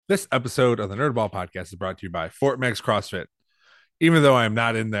This episode of the Nerdball podcast is brought to you by Fort Mex CrossFit. Even though I am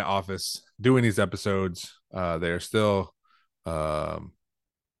not in the office doing these episodes, they are still um,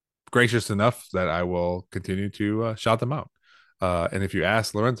 gracious enough that I will continue to shout them out. And if you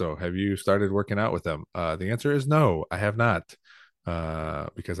ask Lorenzo, have you started working out with them? The answer is no, I have not,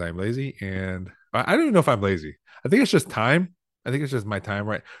 because I'm lazy, and I don't even know if I'm lazy. I think it's just time. I think it's just my time.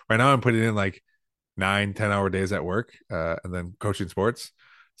 Right now, I'm putting in like 9, 10 hour days at work, and then coaching sports.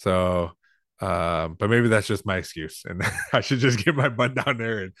 So, but maybe that's just my excuse, and I should just get my butt down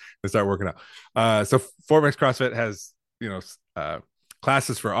there and start working out. So Fort Max CrossFit has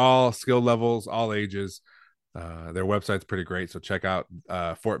classes for all skill levels, all ages. Their website's pretty great, so check out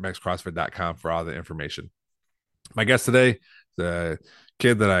fortmexcrossfit.com for all the information. My guest today, the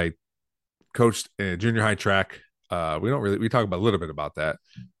kid that I coached in junior high track. We talk about a little bit about that,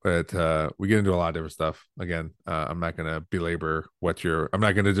 but we get into a lot of different stuff. Again, I'm not going to belabor I'm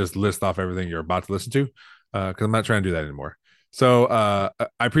not going to just list off everything you're about to listen to, because I'm not trying to do that anymore. So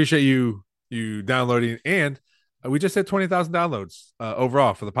I appreciate you downloading, and we just hit 20,000 downloads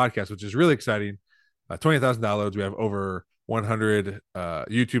overall for the podcast, which is really exciting. 20,000 downloads. We have over 100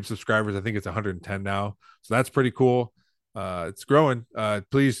 YouTube subscribers. I think it's 110 now, so that's pretty cool. It's growing.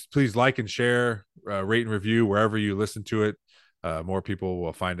 Please like and share, rate and review wherever you listen to it. More people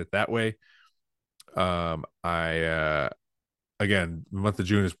will find it that way. I Again, the month of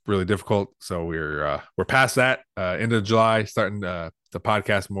June is really difficult, so we're past that. End of July, starting to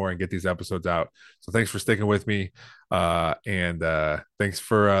podcast more and get these episodes out. So thanks for sticking with me, and thanks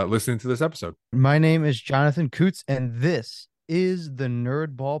for listening to this episode. My name is Jonathan Kutz, and this is the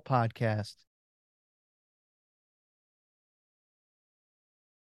Nerdball Podcast.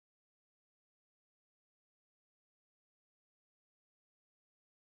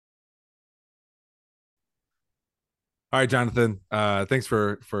 All right, Jonathan. Thanks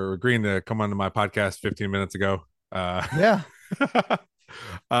for agreeing to come onto my podcast 15 minutes ago. Yeah.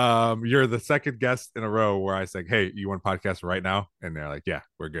 You're the second guest in a row where I say, "Hey, you want to podcast right now?" And they're like, "Yeah,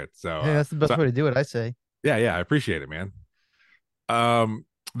 we're good." So, Hey, that's the best way to do it, I say. yeah, I appreciate it, man.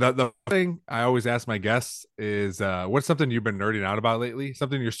 The thing I always ask my guests is, what's something you've been nerding out about lately?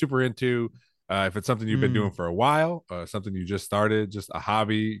 Something you're super into. If it's something you've been doing Mm. for a while, something you just started, just a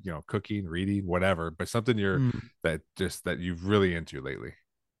hobby, cooking, reading, whatever, but something Mm. that you've really into lately.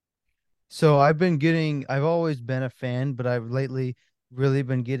 So I've always been a fan, but I've lately really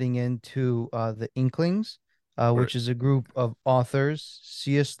been getting into the Inklings, What? which is a group of authors,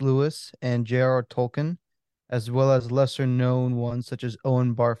 C.S. Lewis and J.R.R. Tolkien, as well as lesser known ones such as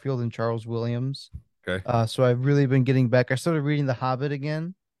Owen Barfield and Charles Williams. Okay. So I've really been getting back. I started reading The Hobbit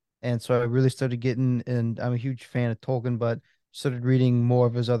again, and so I really started getting. And I'm a huge fan of Tolkien, but started reading more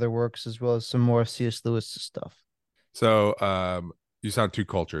of his other works as well as some more C.S. Lewis stuff. So, you sound too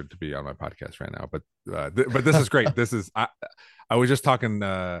cultured to be on my podcast right now, but but this is great. I was just talking,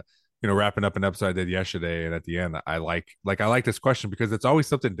 wrapping up an episode I did yesterday, and at the end, I like this question because it's always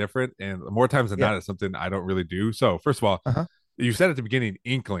something different, and more times than Yeah. not, it's something I don't really do. So, first of all, Uh-huh. you said at the beginning,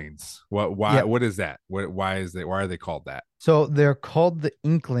 Inklings. Why? Yeah. What is that? Why is they? Why are they called that? So they're called the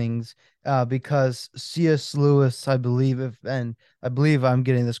Inklings because C.S. Lewis, I believe, and I believe I'm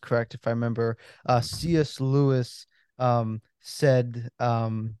getting this correct if I remember, C.S. Lewis said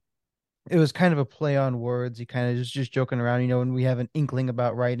it was kind of a play on words. He kind of just joking around, when we have an inkling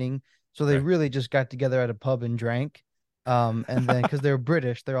about writing. So they Okay. really just got together at a pub and drank. And then because they're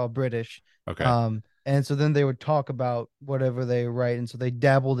British, they're all British. Okay. And so then they would talk about whatever they write. And so they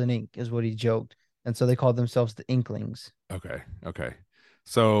dabbled in ink, is what he joked. And so they called themselves the Inklings. Okay. Okay.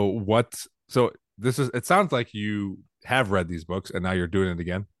 So what? So this is. It sounds like you have read these books and now you're doing it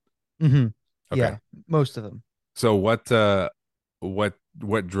again. Hmm. Okay. Yeah, most of them. So what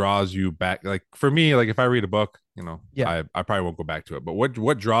draws you back? Like for me, like if I read a book, Yeah, I probably won't go back to it. But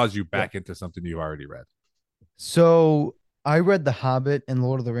what draws you yeah. back into something you've already read? So I read The Hobbit and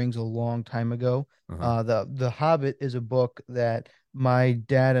Lord of the Rings a long time ago. Uh-huh. The Hobbit is a book that my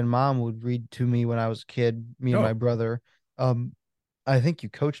dad and mom would read to me when I was a kid, me and my Oh, brother. Um, I think you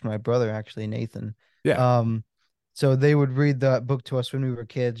coached my brother actually, Nathan. yeah. Um, so they would read the book to us when we were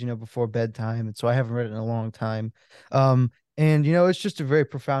kids, before bedtime. And so I haven't read it in a long time. And it's just a very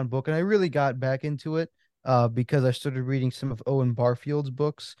profound book. And I really got back into it because I started reading some of Owen Barfield's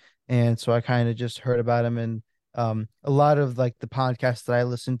books. And so I kind of just heard about him, and a lot of like the podcasts that I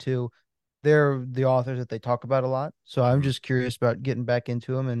listen to, they're the authors that they talk about a lot. So I'm Mhm. just curious about getting back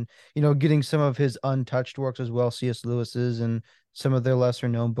into him and, getting some of his untouched works as well, C.S. Lewis's and some of their lesser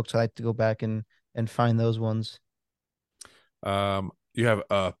known books. I like to go back and find those ones. You have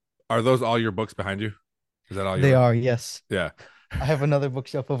are those all your books behind you? Is that all They yours? are, yes. Yeah. I have another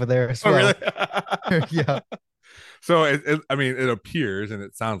bookshelf over there as Oh, really? well. Yeah. So I mean, it appears and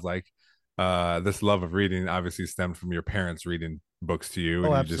it sounds like this love of reading obviously stemmed from your parents reading books to you,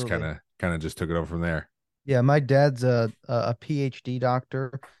 Oh, and you just absolutely. kind of just took it over from there. Yeah, my dad's a PhD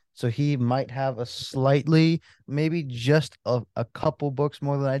doctor, so he might have a slightly, maybe just a couple books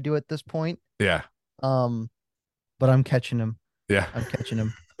more than I do at this point. Yeah, Um, but I'm catching him. yeah. I'm catching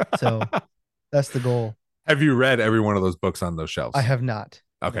him. So that's the goal. Have you read every one of those books on those I shelves? have not.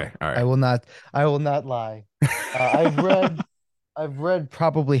 Okay, No, all I right. will not. I will not lie. I've read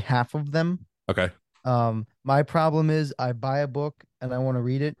probably half of them. Okay. My problem is I buy a book and I want to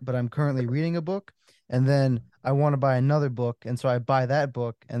read it, but I'm currently reading a book, and then I want to buy another book, and so I buy that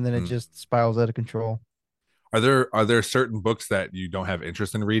book, and then it Mm. just spirals out of control. Are there certain books that you don't have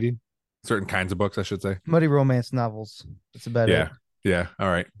interest in reading? Certain kinds of books, I should say. Smutty romance novels. That's about it. Yeah. Yeah. All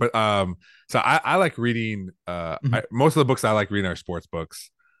right. But so I like reading Mhm. most of the books I like reading are sports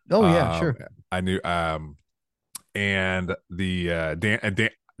books. Oh yeah, Um sure. I knew and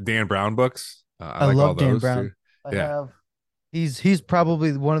the Dan Brown books. I I like all love Dan those Brown. too. I Yeah. have he's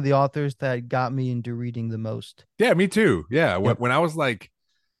probably one of the authors that got me into reading the most. Yeah, me too. Yeah. Yep. When I was like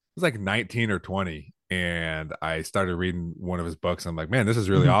 19 or 20 and I started reading one of his books. I'm like, man, this is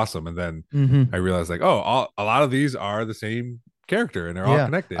really Hmm. awesome. And then I Hmm. realized like, a lot of these are the same character and they're all Yeah.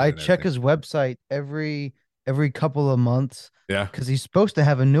 connected I and check everything. his website every couple of months Yeah. because he's supposed to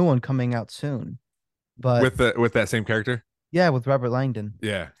have a new one coming out soon. But With that same character. yeah, with Robert Langdon.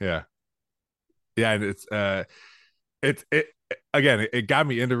 Yeah. Yeah. Yeah. And it again, it got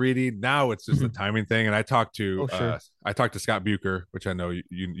me into reading. Now it's just a Mhm. timing thing. And Oh, sure. I talked to Scott Bucher, which I know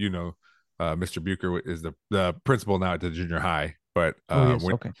you know, Mr. Bucher is the principal now at the junior high. But Oh, yes.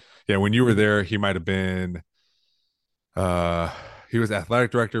 when Okay. yeah, when you were Mhm. there, he might have been uh he was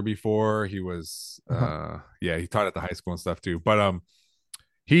athletic director before. He was Uh-huh. yeah, he taught at the high school and stuff too. But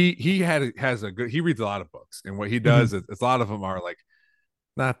has a good he reads a lot of books and what he Hmm. does is a lot of them are like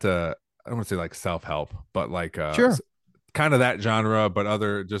not I don't want to say like self-help, but like Sure. kind of that genre, but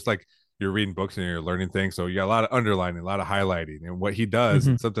other just like you're reading books and you're learning things. So you got a lot of underlining, a lot of highlighting. And what he does,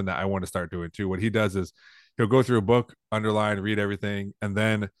 Hmm. and something that I want to start doing too, what he does is he'll go through a book, underline, read everything, and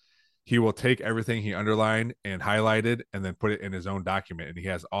then he will take everything he underlined and highlighted and then put it in his own document. And he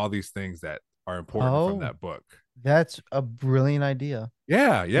has all these things that are important from Oh, that book. that's a brilliant idea.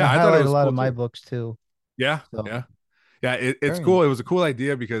 Yeah, And I yeah. I thought it highlight a was lot cool of my too. books too. Yeah, So yeah. Yeah, it's very cool. nice. It was a cool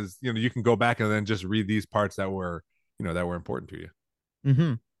idea because you can go back and then just read these parts that were that were important to you.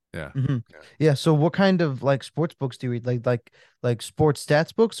 Hmm. Yeah, Hmm. yeah. Yeah. So what kind of like sports books do you read? Like sports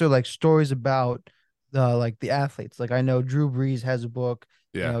stats books or like stories about the athletes? Like I know Drew Brees has a book.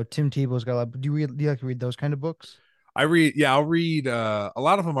 Yeah. Tim Tebow's got a lot. Do you like to read those kind of books? I read. Yeah, I'll read. A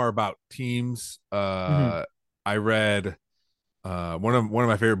lot of them are about teams. Hmm. I read. One of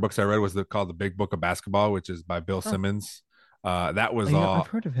my favorite books I read was called The Big Book of Basketball, which is by Bill Oh, Simmons. That was I've all.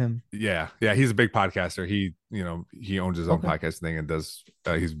 heard of him. Yeah, yeah. He's a big podcaster. He owns his own Okay, podcast thing and does.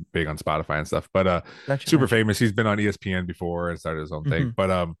 He's big on Spotify and stuff. But gotcha, super gotcha. famous. He's been on ESPN before and started his own thing. Hmm.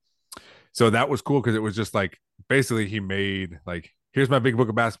 But so that was cool because it was just like basically he made like here's my big book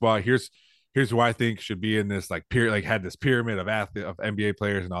of basketball. Here's who I think should be in this like like had this pyramid of athlete of NBA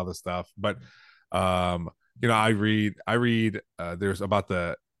players and all this stuff. But um, I read there's about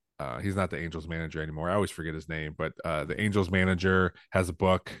the he's not the Angels manager anymore. I always forget his name, but the Angels manager has a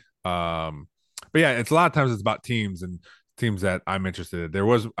book. But yeah, it's a lot of times it's about teams and teams that I'm interested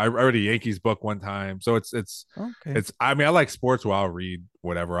in. I read a Yankees book one time, so Okay. I mean I like sports, where I'll read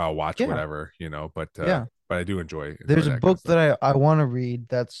whatever, I'll watch Yeah, whatever, yeah. but I do enjoy There's a that kind of book stuff. that I want to read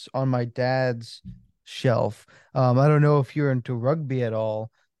that's on my dad's shelf. I don't know if you're into rugby at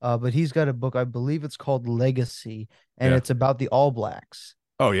all, but he's got a book, I believe it's called Legacy, and Yeah. it's about the All Blacks,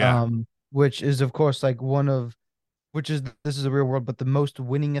 Oh yeah. um, which is of course like which is this is a real world, but the most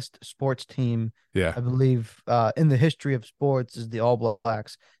winningest sports team, Yeah. I believe, in the history of sports is the All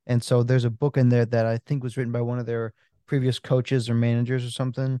Blacks. And so there's a book in there that I think was written by one of their previous coaches or managers or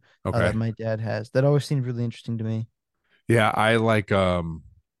something that Okay. my dad has. That always seemed really interesting to me. Yeah, I like I'll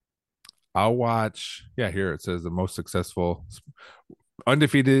watch. Yeah, here it says the most successful,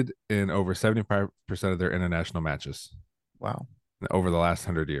 undefeated in over 75% of their international matches Wow. over the last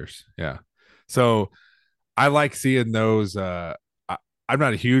 100 years. Yeah. So I like seeing those. I'm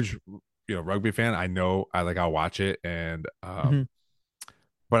not a huge, rugby fan. I know I'll watch it and, Hmm.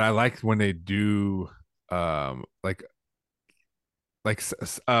 but I like when they do, like,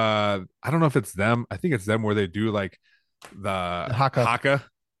 I don't know if it's them. I think it's them where they do like the The Haka. haka.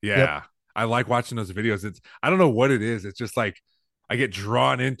 Yep. Yeah. I like watching those videos. I don't know what it is. It's just like, I get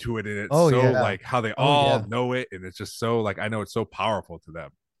drawn into it, and it's Oh so yeah. like how they Oh all yeah. know it, and it's just so like I know it's so powerful to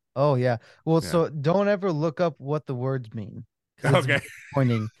them. Oh yeah. Well, Yeah. so don't ever look up what the words mean because it's Okay.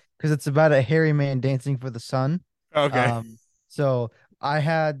 pointing because it's about a hairy man dancing for the sun. Okay. So I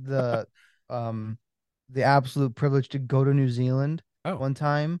had um the absolute privilege to go to New Zealand Oh. one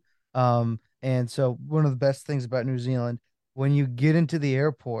time. And so one of the best things about New Zealand, when you get into the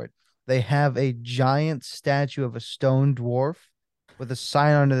airport, they have a giant statue of a stone dwarf with a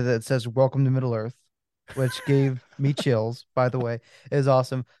sign on it that says "Welcome to Middle Earth," which gave me chills, by the way. It was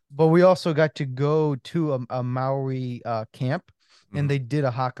awesome. But we also got to go to a Maori camp, and Mhm. they did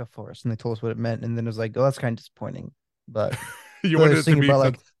a haka for us, and they told us what it meant. And then it was like, oh, that's kind of disappointing. But You so I wanted was it to thinking be about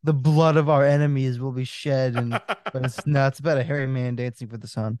some. like the blood of our enemies will be shed, and but it's no, it's about a hairy man dancing for the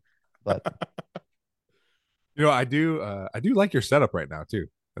sun. But I do like your setup right now too.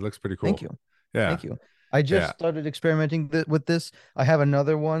 It looks pretty thank cool. you. Yeah. Thank you. I just Yeah. started experimenting with this. I have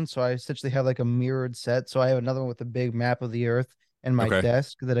another one, so I essentially have like a mirrored set. So I have another one with a big map of the earth and my Okay.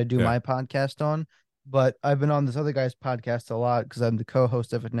 desk that I do Yeah. my podcast on. But I've been on this other guy's podcast a lot because I'm the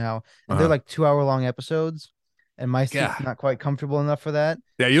co-host of it now, and they're Uh-huh. like 2 hour long episodes, and my seat's Yeah. not quite comfortable enough for that.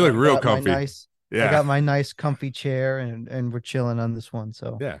 Yeah, you So look real comfy. I Yeah. got my nice comfy chair, and we're chilling on this one.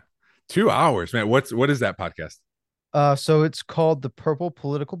 So Yeah. 2 hours, man. What is that podcast? So it's called the Purple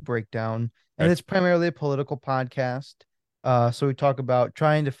Political Breakdown, and Okay. it's primarily a political podcast. So we talk about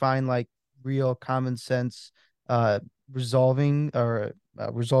trying to find like real common sense, uh, resolving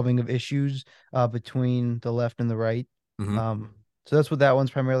of issues, between the left and the right. Hmm. So that's what that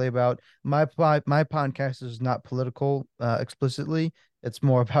one's primarily about. My podcast is not political, explicitly. It's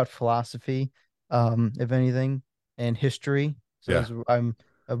more about philosophy, if anything, and history. So Yeah. as I'm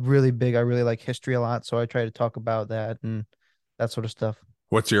I really like history a lot, so I try to talk about that and that sort of stuff.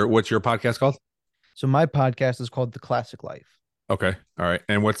 What's your podcast called? So my podcast is called The Classic Life. Okay. All right.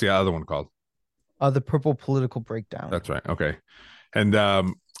 And what's the other one called? The Purple Political Breakdown. That's right. Okay. And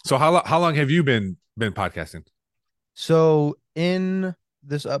so how long have you been podcasting? So in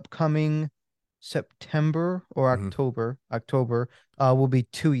this upcoming September or Hmm. October, will be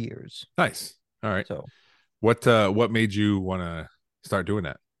 2 years. Nice. All right. So What made you want to start doing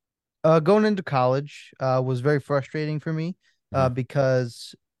that? going into college was very frustrating for me, Uh-huh.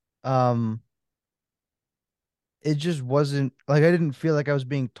 because um it just wasn't like I didn't feel like I was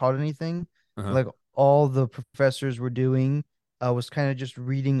being taught anything. Uh-huh. Like all the professors were doing was kind of just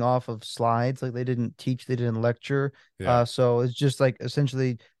reading off of slides. Like they didn't teach, they didn't lecture. Yeah. So it's just like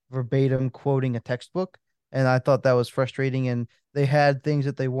essentially verbatim quoting a textbook. And I thought that was frustrating. And they had things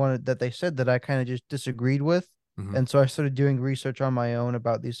that they wanted that they said that I kind of just disagreed with. Hmm. And so I started doing research on my own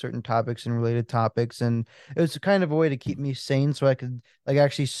about these certain topics and related topics. And it was kind of a way to keep me sane so I could like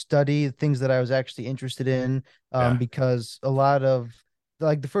actually study things that I was actually interested in, Yeah. because a lot of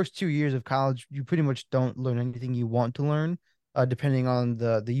like the first 2 years of college, you pretty much don't learn anything you want to learn. Depending on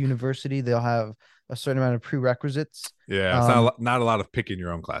the university, they'll have a certain amount of prerequisites. Yeah. It's Um, not a lot of picking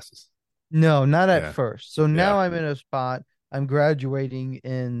your own classes. no, not at Yeah. first. So Yeah. now I'm in a spot. I'm graduating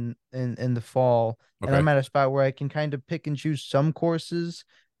in the fall, and Okay. I'm at a spot where I can kind of pick and choose some courses,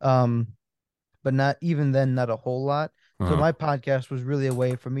 um, but not even then, not a whole lot. So Uh-huh. my podcast was really a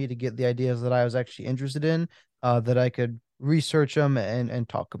way for me to get the ideas that I was actually interested in, that I could research them and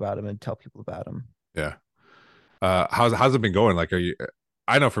talk about them and tell people about them. Yeah. How's it been going? Like, are you?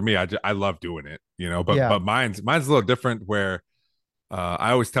 I know for me, I love doing it, but Yeah. mine's a little different. Where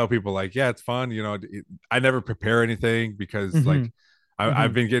I always tell people like, yeah, it's fun. I never prepare anything because Hmm. like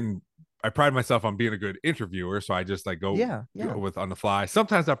I've Hmm. been getting. I pride myself on being a good interviewer, so I just like Yeah. go Yeah. with on the fly.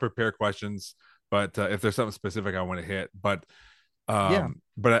 Sometimes I prepare questions, but if there's something specific I want to hit, Yeah.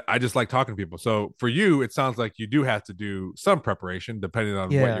 but I just like talking to people. So for you, it sounds like you do have to do some preparation depending on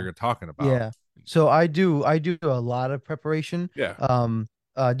what Yeah. you're talking about. Yeah. So I do a lot of preparation. Yeah. Um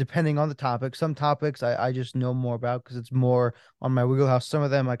Depending on the topic. Some topics I just know more about because it's more on my wheelhouse. Some of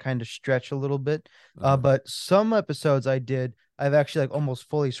them I kind of stretch a little bit. Uh-huh. But some episodes I've actually like almost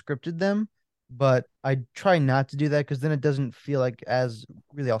fully scripted them, but I try not to do that because then it doesn't feel like as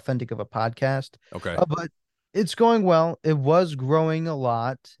really authentic of a podcast. Okay. But it's going well. It was growing a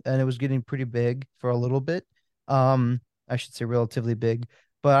lot and it was getting pretty big for a little bit. I should say relatively big,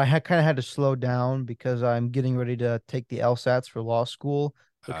 but I had kind of had to slow down because I'm getting ready to take the LSATs for law school.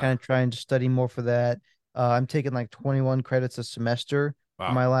 So Uh, kind of trying to study more for that. I'm taking like 21 credits a semester for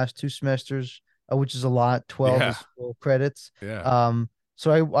wow. my last 2 semesters, which is a lot. 12 Yeah. is full credits. Yeah.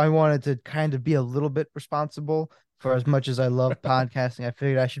 So I wanted to kind of be a little bit responsible for as much as I love podcasting, I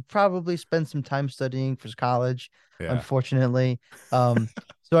figured I should probably spend some time studying for college, Yeah. unfortunately. Um,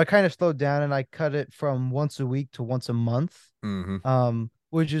 so I kind of slowed down and I cut it from once a week to once a month, Hmm.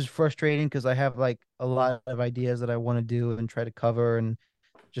 which is frustrating because I have like a lot of ideas that I want to do and try to cover and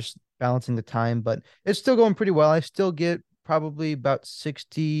just balancing the time, but it's still going pretty well. I still get probably about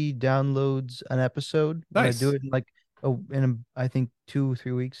 60 downloads an episode when I do Nice. it in like I think 2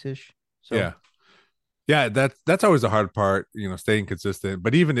 3 weeks ish. So Yeah. Yeah, that's always the hard part, staying consistent.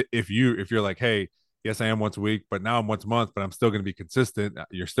 But even if you're like, hey, yes, I am once a week, but now I'm once a month, but I'm still going to be consistent.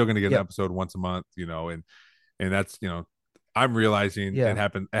 You're still going to get an yep, episode once a month, and that's I'm realizing yeah, it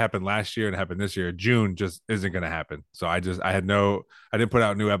happened last year and it happened this year. June just isn't going to happen. So I didn't put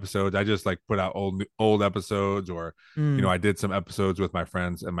out new episodes. I just like put out old episodes, or mm, I did some episodes with my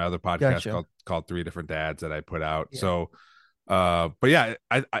friends and my other podcast gotcha, called Three Different Dads that I put out. yeah, So but yeah,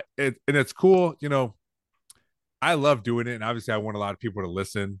 and it's cool. I love doing it, and obviously I want a lot of people to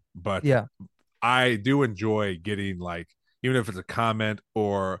listen, but yeah, I do enjoy getting, like, even if it's a comment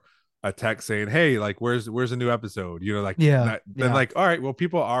or a text saying, "Hey, like, where's a new episode?" Like yeah, that. Then, yeah, like, all right, well,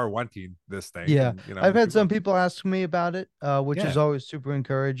 people are wanting this thing, yeah. and I've had some people, people ask me about it, which is yeah, always super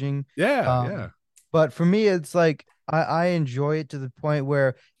encouraging. yeah, Um, yeah. but for me, it's like I enjoy it to the point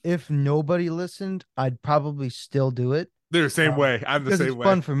where if nobody listened, I'd probably still do it. They're the same way. I'm the Because it's same way.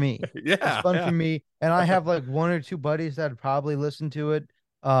 fun for me. It's Yeah, fun for yeah. me, and I have like one or two buddies that probably listen to it.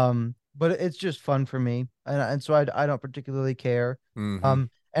 But it's just fun for me, and so I don't particularly care. Hmm.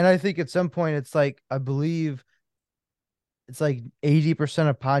 And I think at some point it's like I believe it's like 80%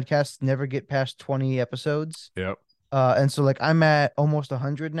 of podcasts never get past 20 episodes. Yep. And so like I'm at almost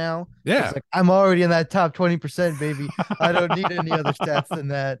 100 now. So it's Yeah. like I'm already in that top 20%, baby. I don't need any other stats than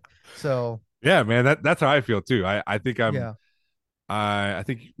that. So Yeah, man. That's how I feel too. I think yeah, I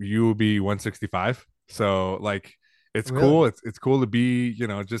think you will be 165. So, like, it's really. cool. It's cool to be,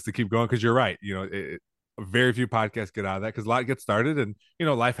 just to keep going, because you're right. Very few podcasts get out of that, because a lot get started, and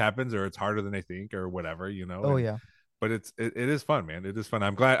life happens, or it's harder than they think, or whatever. Oh And yeah. but it is fun, man. It is fun.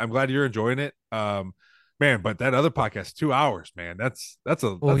 I'm glad you're enjoying it. Man, but that other podcast, 2 hours, man. Oh That's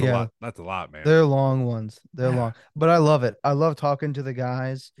a yeah. lot. That's a lot, man. They're long ones. They're Yeah. long, but I love it. I love talking to the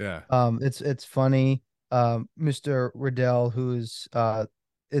guys. Yeah. It's funny. Mr. Riddell, who's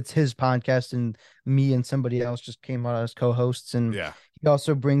it's his podcast, and me and somebody else just came on as co-hosts, and Yeah. he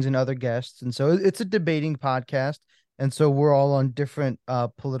also brings in other guests, and so it's a debating podcast, and so we're all on different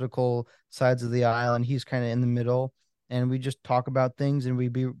political sides of the aisle, and he's kind of in the middle, and we just talk about things, and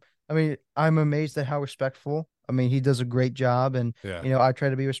I mean, I'm amazed at how respectful. I mean, he does a great job, and Yeah. I try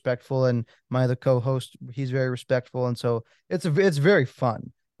to be respectful, and my other co-host, he's very respectful, and so it's very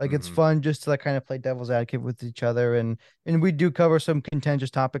fun. Like it's Hmm. fun just to like kind of play devil's advocate with each other, and we do cover some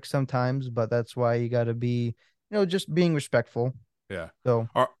contentious topics sometimes, but that's why you got to be, just being respectful. Yeah. So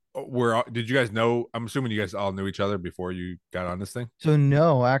Did you guys know? I'm assuming you guys all knew each other before you got on this thing. so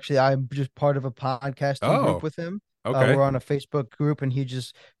no, actually, I'm just part of a podcasting group Oh, with him. okay. We're on a Facebook group, and he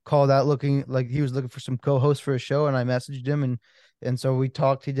just called out looking like he was looking for some co-hosts for a show, and I messaged him, and so we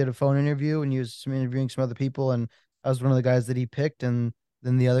talked. He did a phone interview, and he was interviewing some other people, and I was one of the guys that he picked, and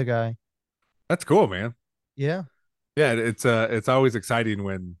then the other guy. That's cool, man. Yeah. Yeah, it's always exciting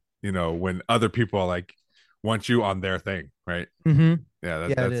when, when other people, like, want you on their thing, right? Mm-hmm. Yeah, Yeah,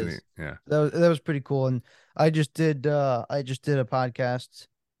 it that's neat. is. Yeah. That was pretty cool. And I just did a podcast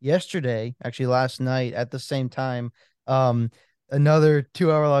yesterday, actually last night at the same time. Um another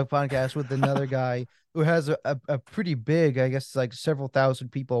 2 hour long podcast with another guy who has a pretty big, I guess like several thousand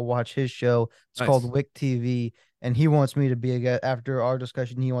people watch his show. It's called Nice. Wick TV. And he wants me to be a guest after our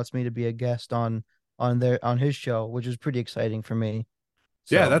discussion, he wants me to be a guest on his show, which is pretty exciting for me.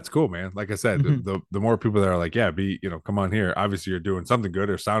 Yeah, So that's cool, man. Like I said, mhm. the more people that are like, yeah, come on here. Obviously, you're doing something good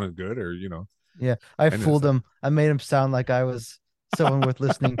or sounding good, or Yeah, I any of that fooled stuff. him. I made him sound like I was someone worth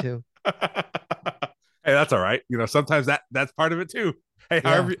listening to. Hey, that's all right. Sometimes that's part of it too. Hey,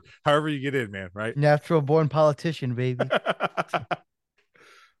 Yeah. however you get in, man, right? Natural born politician, baby.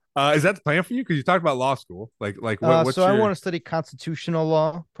 Is that the plan for you? Because you talked about law school. Like So what's I your? want to study constitutional law,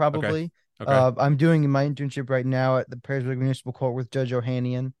 Okay, probably. okay, I'm doing my internship right now at the Perrysburg Municipal Court with Judge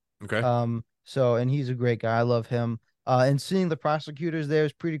Ohanian. okay, And he's a great guy. I love him. And seeing the prosecutors there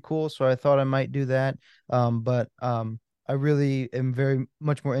is pretty cool. So I thought I might do that. But I really am very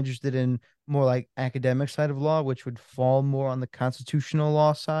much more interested in more like academic side of law, which would fall more on the constitutional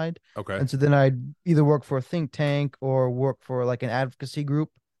law side. okay. And so then I'd either work for a think tank or work for like an advocacy group,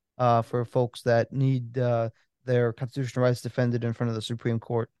 for folks that need their constitutional rights defended in front of the Supreme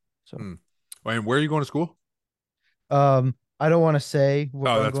Court. So, Hmm. And where are you going to school? I don't want to say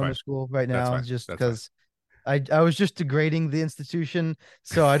where Oh, I'm that's going to fine. school right That's now, fine. just That's fine. because. I was just degrading the institution,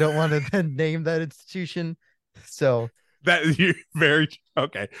 so I don't want to then name that institution. So That you very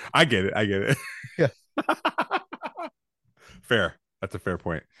okay. I get it. I get it. yeah. Fair. That's a fair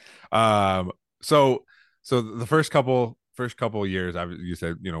point. Um, so the first couple of years, you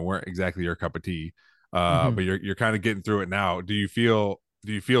said weren't exactly your cup of tea, Hmm. but you're kind of getting through it now. Do you feel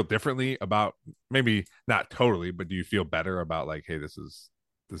differently about, maybe not totally, but do you feel better about like, hey, this is,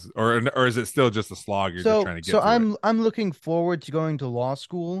 or is it still just a slog? You're just So trying to so get through it. I'm looking forward to going to law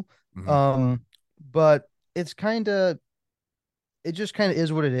school. Hmm. Um, but it's kind of it just kind of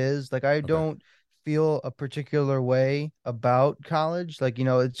is what it is. Like I Okay. don't feel a particular way about college. Like,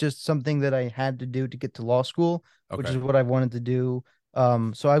 it's just something that I had to do to get to law school, which Okay. is what I wanted to do.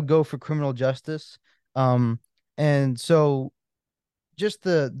 So I go for criminal justice. Um, and so just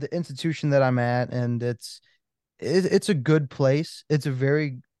the institution that I'm at, and it's a good place. It's a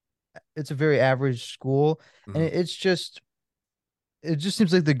very average school, and Hmm. it just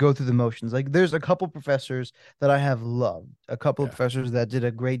seems like they go through the motions. Like there's a couple professors that I have loved, a couple of Yeah. professors that did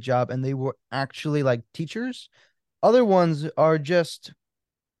a great job and they were actually like teachers. Other ones are just,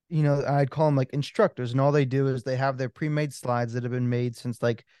 I'd call them like instructors, and all they do is they have their pre-made slides that have been made since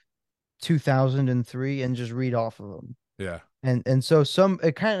like 2003 and just read off of them. Yeah. And so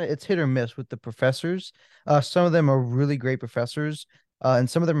it's hit or miss with the professors. Some of them are really great professors, and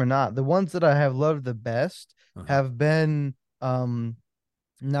some of them are not. The ones that I have loved the best Uh-huh. have been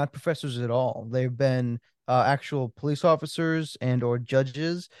not professors at all. They've been actual police officers and or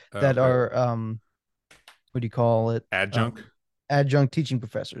judges that Okay. are what do you call it? Adjunct. Adjunct teaching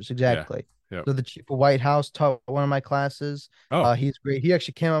professors. Yeah. Exactly. Yep. So the chief of White House taught one of my classes. Oh, He's great. He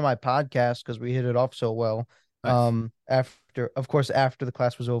actually came on my podcast because we hit it off so well. nice. Of course, after the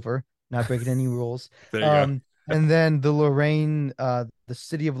class was over, not breaking any rules. There you go. And then the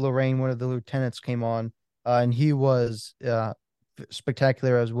city of Lorraine, one of the lieutenants came on, and he was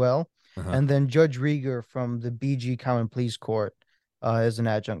spectacular as well. Uh-huh. And then Judge Rieger from the BG Common Pleas Court is an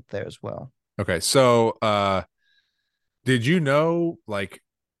adjunct there as well. Okay. So, did you know, like,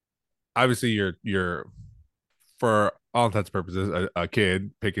 obviously you're for all intents and purposes a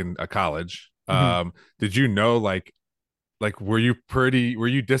kid picking a college. Mhm. Did you know, like were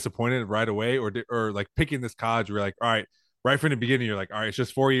you disappointed right away, or like picking this college, you were like, all right, right from the beginning, you're like, all right, it's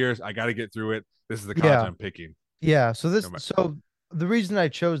just 4 years. I got to get through it. This is the college Yeah. I'm picking. Yeah, so No this matter. so the reason I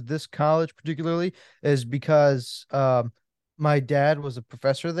chose this college particularly is because my dad was a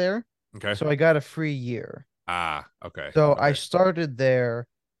professor there, Okay. so I got a free year. Ah. Okay. So I Okay. started there,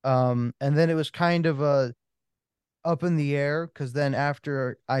 and then it was kind of a up in the air because then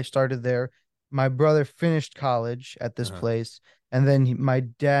after I started there, my brother finished college at this Uh-huh. place, and then my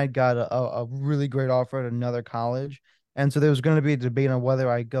dad got a really great offer at another college, and so there was going to be a debate on whether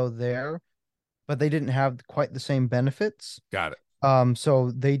I go there, but they didn't have quite the same benefits. Got it.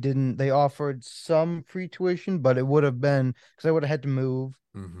 So they offered some free tuition, but it would have been because I would have had to move.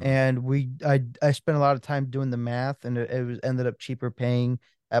 Mm-hmm. And I spent a lot of time doing the math, and it was ended up cheaper paying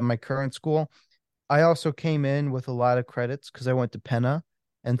at my current school. I also came in with a lot of credits because I went to Penta.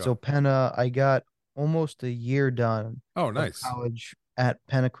 And Go. so Penta, I got almost a year done Oh, of nice. college at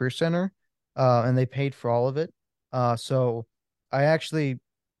Penta Career Center. And they paid for all of it. So I actually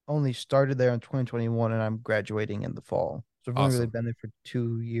only started there in 2021 and I'm graduating in the fall. So I've only really Awesome. been there for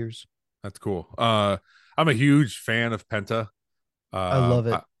 2 years. That's cool. I'm a huge fan of Penta. I love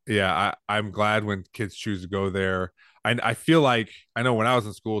it. Yeah, I'm glad when kids choose to go there. I feel like, I know when I was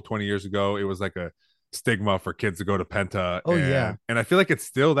in school 20 years ago, it was like a stigma for kids to go to Penta, Oh yeah, and I feel like it's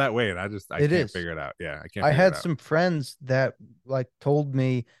still that way, and I it can't is. figure it out. Yeah, I can't I figure it had out. some friends that like told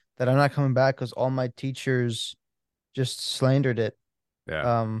me that I'm not coming back because all my teachers just slandered it.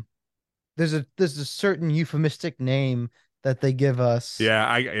 Yeah. Um, there's a certain euphemistic name that they give us.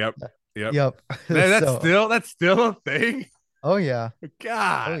 Yeah, yep. Yep. Yep. Man, that's So, still that's still a thing. oh yeah, oh yeah,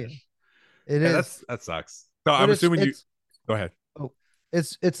 Gosh. it Yeah, is. that sucks. So But I'm it's assuming you it's go ahead. oh,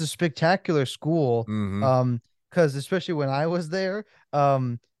 it's a spectacular school. Mm-hmm. Because especially when I was there,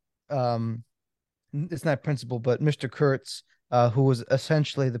 um, um, it's not principal, but Mr. Kurtz, who was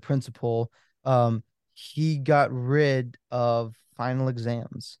essentially the principal, he got rid of final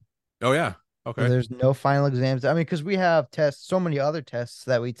exams. Oh yeah. So Okay. there's no final exams. I mean, because we have tests, so many other tests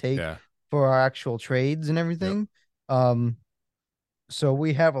that we take Yeah. for our actual trades and Yep. everything. Um, so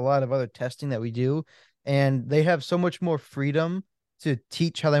we have a lot of other testing that we do, and they have so much more freedom to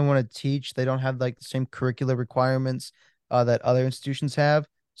teach how they want to teach. They don't have like the same curricular requirements that other institutions have.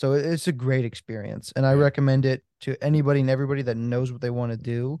 So it's a great experience, and I Yeah. recommend it to anybody and everybody that knows what they want to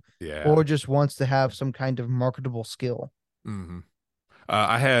do, Yeah. or just wants to have some kind of marketable skill. Mm-hmm.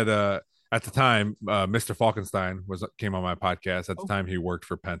 I had at the time, Mr. Falkenstein was came on my podcast. At the Oh, time, he worked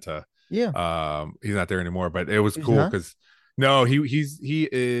for Penta. yeah. He's not there anymore, but it was He's cool not? because no, he is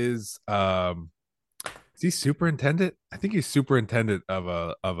he superintendent? I think he's superintendent of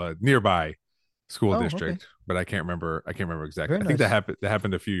a nearby school Oh, okay. district, but I can't remember exactly. Very I think nice. that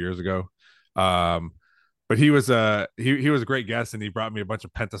happened a few years ago. Um, but he was he was a great guest, and he brought me a bunch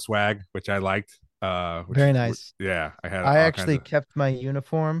of Penta swag, which I liked. Very nice. Yeah, I had I all kinds actually of. kept my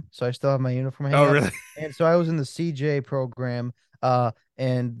uniform, so I still have my uniform Oh, hanging up. really? And so I was in the CJ program,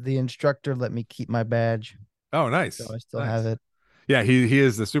 and the instructor let me keep my badge, Oh, so nice, I still have nice. it. Yeah, he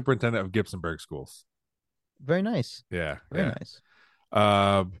is the superintendent of Gibsonburg schools. Very nice. Yeah, Very yeah. nice.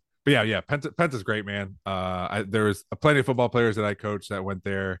 But yeah, Penta's great, man. There was plenty of football players that I coached that went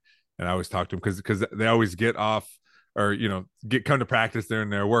there, and I always talk to them because they always get off or get come to practice. They're in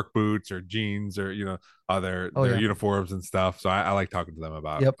their work boots or jeans or Oh their yeah. uniforms and stuff. So I like talking to them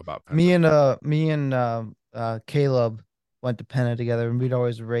Yep. about Me Penta. and Caleb went to Penna together, and we'd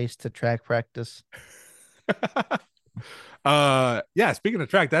always race to track practice. Yeah. Speaking of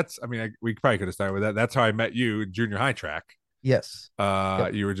track, that's I mean we probably could have started with that. That's how I met you in junior high track. Yes.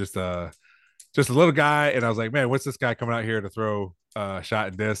 Yep. You were just a little guy, and I was like, man, what's this guy coming out here to throw shot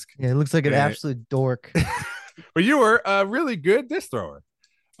and disc? Yeah, it looks like an And absolute dork. but you were a really good disc thrower.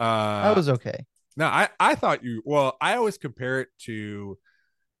 I Uh, was okay. now I thought you. Well, I always compare it to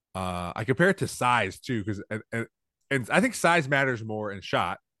I compare it to size too because and I think size matters more in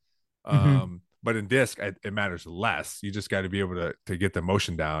shot. Hmm. But in disc, it matters less. You just got to be able to get the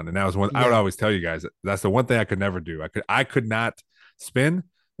motion down. And that was one I would Yeah. always tell you guys. That's the one thing I could never do. I could not spin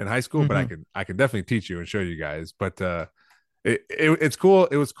in high school, but Hmm. I can definitely teach you and show you guys. But it's cool.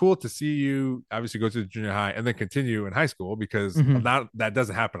 It was cool to see you obviously go to the junior high and then continue in high school because Hmm. not that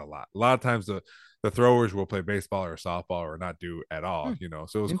doesn't happen a lot. A lot of times the throwers will play baseball or softball or not do at all. Hmm.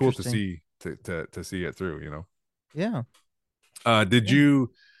 So it was cool to Interesting. see to see it through. Yeah. Did Yeah.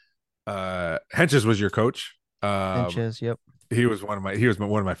 you Henches was your coach? Inches. Yep. He was one of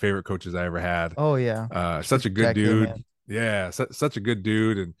my favorite coaches I ever had. Oh yeah. Such a good Spectacular dude. man. Yeah, such a good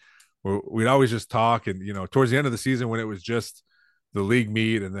dude, and we'd always just talk. And towards the end of the season, when it was just the league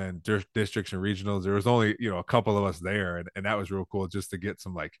meet and then districts and regionals, there was only a couple of us there, and that was real cool just to get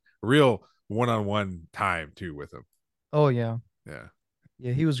some like real one-on-one time too with him. Oh yeah. Yeah,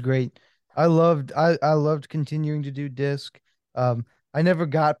 Yeah, he was great. I loved continuing to do disc. Um, I never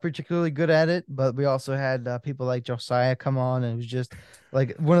got particularly good at it, but we also had people like Josiah come on, and it was just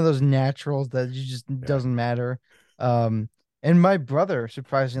like one of those naturals that you just yeah. doesn't matter. Um, and my brother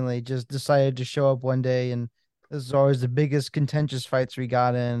surprisingly just decided to show up one day, and this is always the biggest contentious fights we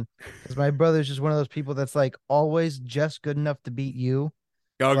got in because my brother's just one of those people that's like always just good enough to beat you.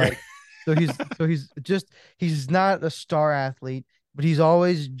 Okay. Like, he's not a star athlete, but he's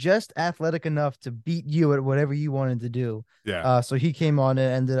always just athletic enough to beat you at whatever you wanted to do. Yeah. So he came on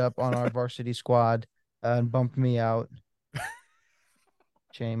and ended up on our varsity squad and bumped me out.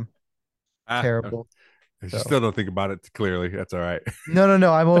 Shame. Ah, Terrible. you So still don't think about it clearly. That's all right. no, no,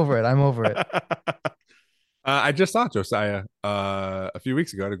 no. I'm over it. I'm over it. I just saw Josiah a few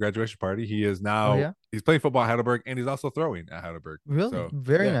weeks ago at a graduation party. Oh yeah, He's playing football at Heidelberg and he's also throwing at Heidelberg. really? So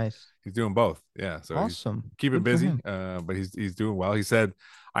Very yeah, nice. he's doing both. Yeah, so he's Awesome. keeping Good for busy, him. but he's doing well. He said,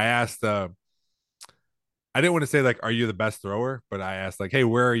 I asked, I didn't want to say like, are you the best thrower? But I asked like, hey,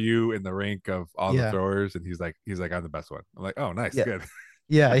 where are you in the rank of all the Yeah. throwers? And he's like, I'm the best one. I'm like, oh, nice, Yeah. good.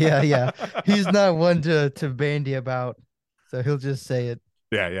 Yeah. Yeah. Yeah. He's not one to bandy about, so he'll just say it.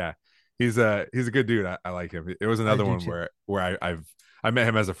 Yeah, yeah. He's a good dude. I like him. It was I another do one too. where I met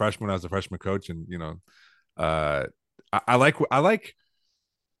him as a freshman. I was a freshman coach, and uh, I like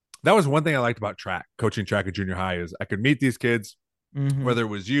that was one thing I liked about track coaching track at junior high is I could meet these kids Hmm. whether it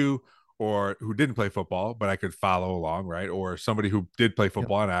was you or who didn't play football, but I could follow along, right? Or somebody who did play Yep.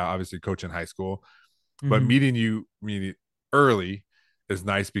 football and I obviously coach in high school. But Hmm. meeting early is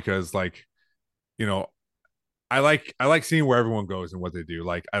nice because like you know I like seeing where everyone goes and what they do.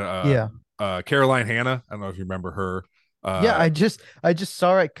 Like Yeah. Caroline Hanna, I don't know if you remember her. Yeah. Uh, I just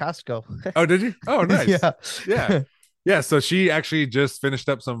saw her at Costco. oh, did you? Oh, nice. Yeah. Yeah, yeah. So she actually just finished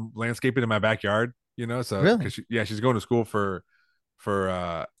up some landscaping in my backyard. So Really? yeah, she's going to school for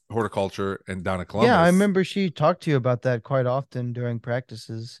horticulture and down in Yeah, I Columbus. remember she talked to you about that quite often during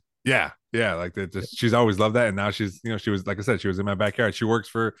practices. Yeah, yeah, like that. Yep. She's always loved that, and now she was like I said, she was in my backyard. She works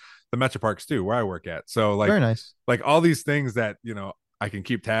for the Metro Parks too, where I work at. So Very nice. like all these things that I can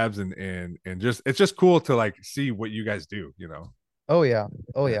keep tabs and just it's just cool to like see what you guys do. Oh yeah.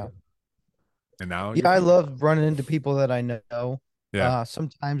 Oh Yeah, yeah. and now Yeah, you're I coaching. love running into people that I know. Yeah,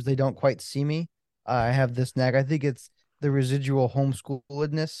 Sometimes they don't quite see me. I have this knack. I think it's the residual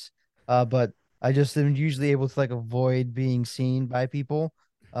homeschooledness. But I just am usually able to like avoid being seen by people.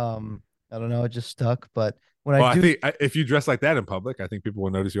 Um, I don't know, it just stuck. But when I Well, I do, think if you dress like that in public, I think people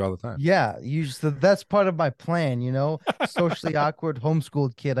will notice you all the time. yeah, that's part of my plan, you know, socially awkward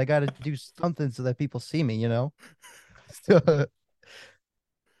homeschooled kid. I got to do something so that people see me, you know. So,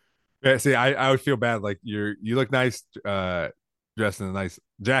 Yeah, see, I would feel bad. Like you look nice, dressed in a nice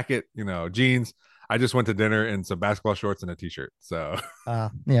jacket, jeans. I just went to dinner in some basketball shorts and a t-shirt. So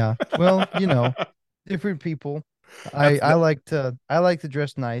yeah. Well, you know, different people. that's I like to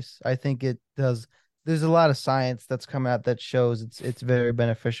dress nice. I think it does. There's a lot of science that's come out that shows it's very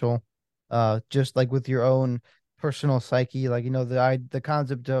beneficial. Just like with your own personal psyche, like you know the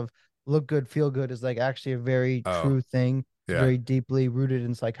concept of look good, feel good is like actually a very oh true thing. It's yeah, very deeply rooted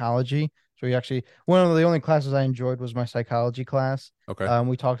in psychology. So you actually one of the only classes I enjoyed was my psychology class. okay,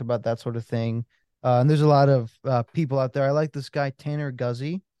 We talked about that sort of thing. And there's a lot of people out there. I like this guy Tanner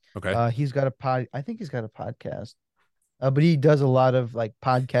Guzzi. okay, He's got a pod. I think he's got a podcast. But he does a lot of like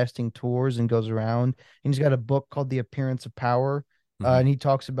podcasting tours and goes around. And he's got a book called The Appearance of Power. hmm And he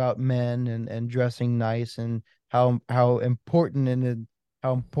talks about men and dressing nice and how important and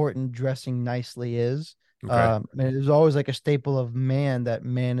how important dressing nicely is. okay, And there's always like a staple of man that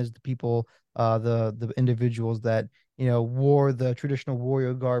man is the people, the individuals that you know wore the traditional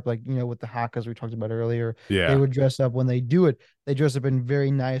warrior garb, like you know with the hakas we talked about earlier. They yeah, would dress up when they do it. They dress up in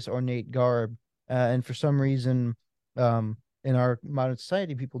very nice ornate garb, and for some reason in our modern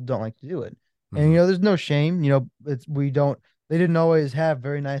society, people don't like to do it. And you hmm know, there's no shame. You know, it's we don't. They didn't always have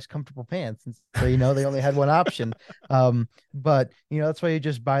very nice, comfortable pants, and so you know they only had one option. But you know that's why you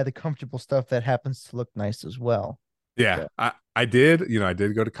just buy the comfortable stuff that happens to look nice as well. yeah. So, I did, I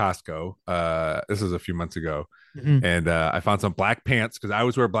did go to Costco. This was a few months ago, hmm and I found some black pants because I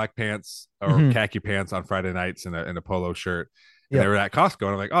always wear black pants or hmm khaki pants on Friday nights and a polo shirt. And they yep, were at Costco,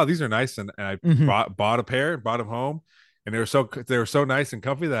 and I'm like, oh, these are nice. And I hmm bought a pair, brought them home, and they were so nice and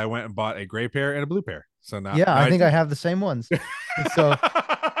comfy that I went and bought a gray pair and a blue pair. So now yeah. now I I think I do. have the same ones. So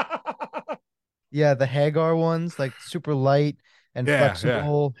yeah, the Hagar ones, like super light and Yeah, yeah,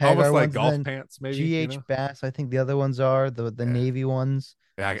 flexible almost Hagar like ones, and golf then pants, maybe. GH Bass. I think the other ones are the Yeah, navy ones.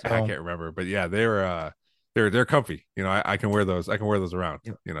 yeah. I So can't remember, but yeah, they're comfy. I can wear those. I can wear those around.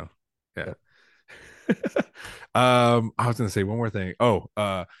 yep, Yeah. yep. I was gonna say one more thing. Oh,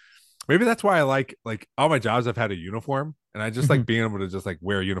 maybe that's why I like all my jobs I've had a uniform, and I just Mhm. like being able to just like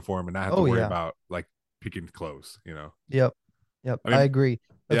wear a uniform and not have to Oh worry yeah. about like picking clothes. Yep. Yep. I I mean, agree.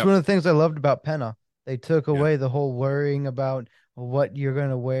 That's yep, one of the things I loved about Penta. They took yeah, away the whole worrying about what you're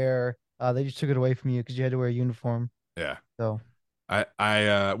gonna wear. They just took it away from you because you had to wear a uniform. yeah. So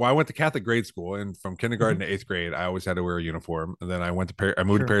I went to Catholic grade school, and from kindergarten mhm. to eighth grade, I always had to wear a uniform. And then I moved to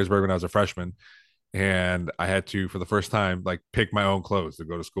Sure. Perrysburg when I was a freshman, and I had to, for the first time, like pick my own clothes to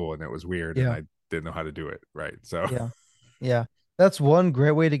go to school, and it was weird, and Yeah. I didn't know how to do it right. So, Yeah. Yeah. That's one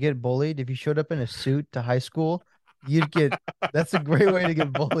great way to get bullied. If you showed up in a suit to high school, you'd get that's a great way to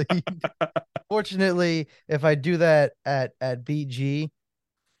get bullied. Fortunately, if I do that at BG,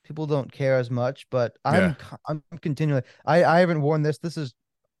 people don't care as much, but yeah, I'm continually I haven't worn this. This is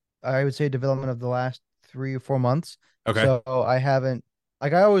I would say development of the last 3 or 4 months. okay, So I haven't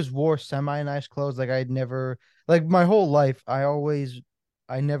like I always wore semi nice clothes. Like I'd never like my whole life.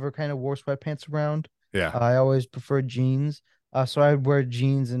 I never kind of wore sweatpants around. yeah. I always preferred jeans. So I'd wear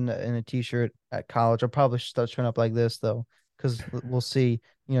jeans and a t-shirt at college. I'll probably start showing up like this though, because we'll see.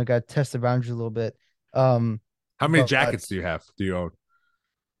 You know, got to test the boundaries a little bit. Um, How many but jackets do you have? Do you own?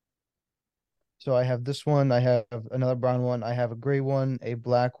 So I have this one, I have another brown one, I have a gray one, a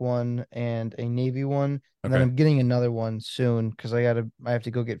black one, and a navy one. And then Okay. I'm getting another one soon because I have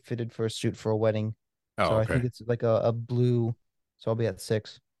to go get fitted for a suit for a wedding. Oh, So I okay. think it's like a blue. So I'll be at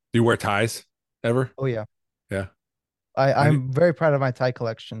 6. Do you wear ties ever? Oh yeah. Yeah. I need, I'm very proud of my tie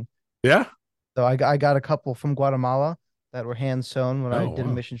collection. yeah. So I got a couple from Guatemala that were hand sewn when I Oh, did a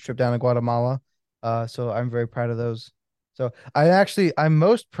wow. mission trip down to Guatemala. So I'm very proud of those. So I'm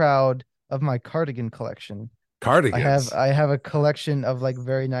most proud of my cardigan collection. Cardigans. I have a collection of like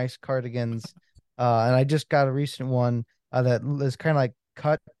very nice cardigans. And I just got a recent one that is kind of like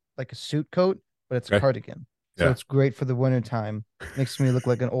cut like a suit coat, but it's a Okay. cardigan. So Yeah. it's great for the winter time. Makes me look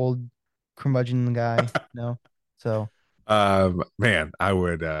like an old curmudgeon guy, you know? So Man, I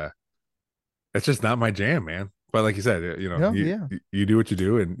would. It's just not my jam, man. But like you said, no, yeah. you do what you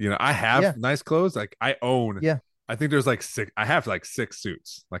do, and I have Yeah. nice clothes. Like I own. Yeah. I think there's like six. I have like six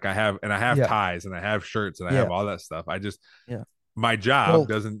suits. Like I have Yeah. ties, and I have shirts, and I have Yeah. all that stuff. I just Yeah. my job Well,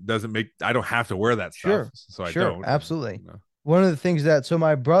 doesn't make. I don't have to wear that stuff, sure. so I Sure. don't. Absolutely. one of the things that so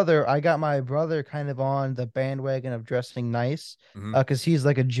my brother, I got my brother kind of on the bandwagon of dressing nice, Hmm. because he's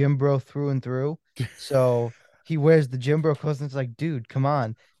like a gym bro through and through. So he wears the gym bro clothes and it's like, dude, come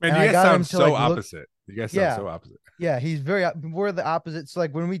on. Man, And you I guys got sound him to so like look, opposite. You guys sound yeah. so opposite. Yeah, he's very we're the opposites.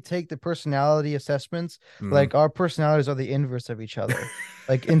 Like when we take the personality assessments, Hmm. like our personalities are the inverse of each other,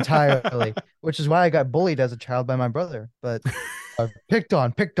 like entirely, which is why I got bullied as a child by my brother, but picked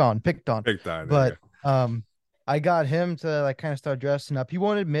on. Big time. There you But I got him to like kind of start dressing up. He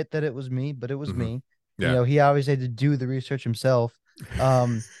won't admit that it was me, but it go. was Hmm. me. You Yeah. know, he always had to do the research himself.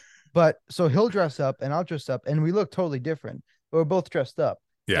 Um, but so he'll dress up and I'll dress up and we look totally different. But we're both dressed up.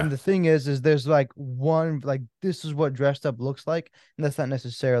 Yeah. And the thing is there's like one like this is what dressed up looks like, and that's not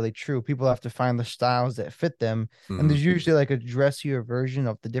necessarily true. People have to find the styles that fit them, and Hmm. there's usually like a dressier version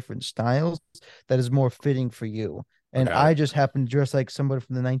of the different styles that is more fitting for you. And Got I it. just happen to dress like somebody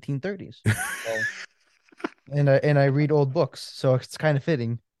from the 1930s. So, and I read old books, so it's kind of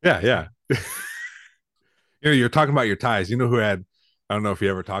fitting. Yeah. So, Yeah. You're talking about your ties. You know who had, I don't know if you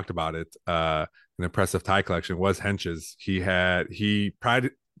ever talked about it, an impressive tie collection was Hench's. He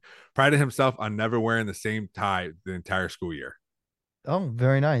prided himself on never wearing the same tie the entire school year. oh,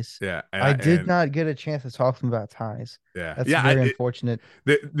 very nice. Yeah. I did And not get a chance to talk to him about ties. yeah. That's Yeah. very unfortunate.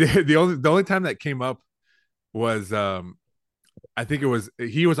 The only time that came up was I think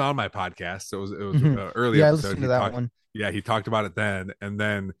he was on my podcast. So it was Mhm. early Yeah, I episode. listened to He that talked, one. yeah, he talked about it then, and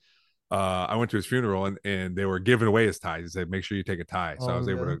then I went to his funeral and they were giving away his ties. He said, make sure you take a tie. So I Oh, was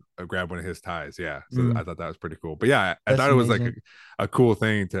able really? to grab one of his ties. Yeah. So Mm, I thought that was pretty cool. But yeah, I that's thought it was like amazing. a cool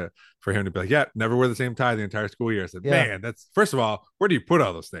thing for him to be like, yeah, never wear the same tie the entire school year. I said, Yeah. man, that's first of all, where do you put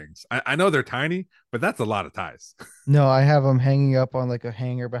all those things? I know they're tiny, but that's a lot of ties. No, I have them hanging up on like a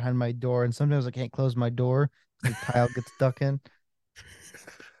hanger behind my door, and sometimes I can't close my door. The tile gets stuck in.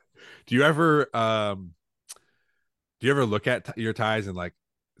 do you ever look at your ties and like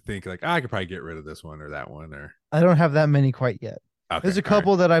think like, I could probably get rid of this one or that one or I don't have that many quite yet. okay, There's a all right.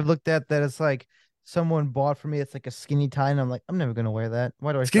 couple that I've looked at that it's like someone bought for me. It's like a skinny tie, and I'm like, I'm never gonna wear that.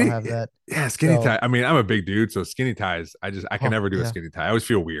 Why do I still Skinny, have that? yeah, skinny So, tie. I mean, I'm a big dude, so skinny ties. I can oh never do a yeah, skinny tie. I always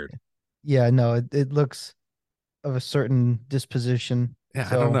feel weird. yeah. No, it looks of a certain disposition. Yeah,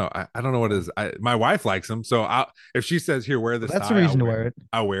 I don't So know. I don't know what it is. My wife likes them, so if she says here wear this that's the tie, I'll reason to wear wear it.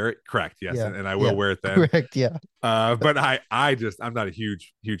 I'll wear it. Correct, yes, Yeah, and I will yeah, wear it then. correct. Yeah. But I'm not a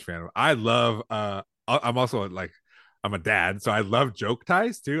huge fan of them. I love I'm also like I'm a dad, so I love joke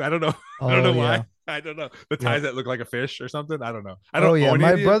ties too. I don't know. I don't Oh know why. yeah. I don't know. The ties Yep. that look like a fish or something. I don't know. I Oh don't yeah, own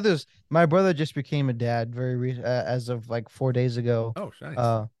any of you. my brother just became a dad as of like 4 days ago. Oh, nice.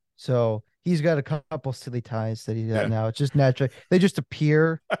 Uh, so he's got a couple silly ties that he's got Yeah. now. It's just natural. They just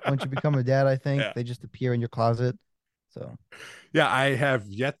appear once you become a dad. I think Yeah. they just appear in your closet. So Yeah, I have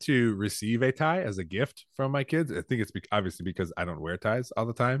yet to receive a tie as a gift from my kids. I think it's obviously because I don't wear ties all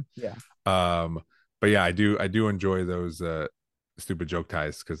the time. yeah, Um, but yeah, I do enjoy those stupid joke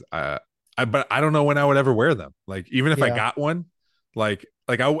ties because but I don't know when I would ever wear them. Like even if I yeah. got one, like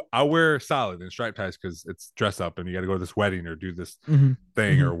I'll wear solid and striped ties because it's dress up and you got to go to this wedding or do this Hmm.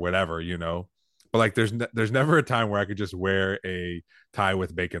 thing Hmm. or whatever. But like there's never a time where I could just wear a tie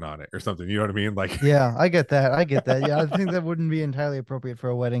with bacon on it or something. You know what I mean? Like Yeah, I get that. I get that. Yeah, I think that wouldn't be entirely appropriate for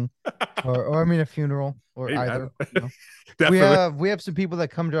a wedding, or I mean a funeral or maybe I either. don't You know. We definitely. have we have some people that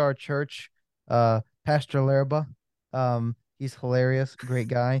come to our church. Pastor Lerba. He's hilarious, great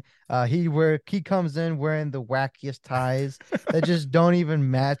guy. He comes in wearing the wackiest ties that just don't even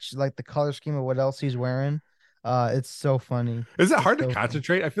match like the color scheme of what else he's wearing. It's so funny. Is it It's hard to so funny.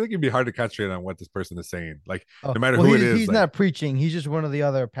 concentrate? I feel like it'd be hard to concentrate on what this person is saying. Like Oh, no matter well, who it he's is, like not preaching. He's just one of the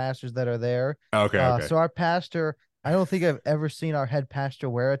other pastors that are there. okay, okay, So our pastor, I don't think I've ever seen our head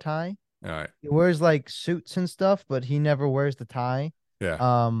pastor wear a tie. all right, He wears like suits and stuff, but he never wears the tie. yeah,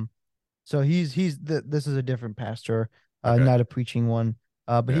 Um, so this is a different pastor, okay, not a preaching one.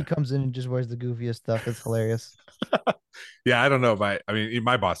 But he yeah, comes in and just wears the goofiest stuff. It's hilarious. yeah. I don't know. I mean,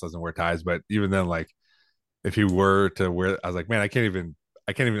 my boss doesn't wear ties, but even then, like if he were to wear, I was like, man, I can't even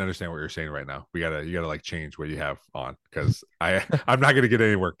understand what you're saying right now. You gotta like change what you have on because I'm not gonna get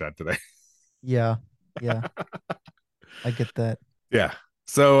any work done today. Yeah, yeah, I get that. Yeah.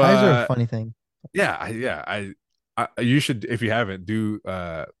 So Ties are a funny thing. yeah, you should if you haven't do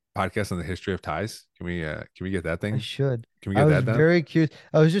podcast on the history of ties. Can we get that I thing? should. Can we I get was that done? very curious.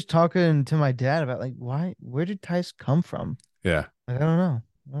 I was just talking to my dad about like where did ties come from? Yeah. Like, I don't know.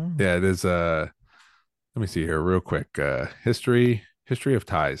 I don't know. Yeah, it is let me see here real quick. History of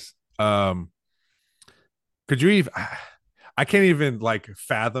ties. Could you even I can't even like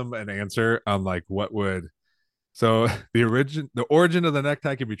fathom an answer on like what would so the origin of the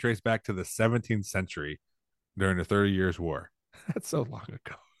necktie can be traced back to the 17th century. during the 30 Years' War. That's so long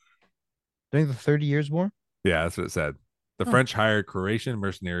ago. During the 30 Years' War? Yeah, that's what it said. The Huh. French hired Croatian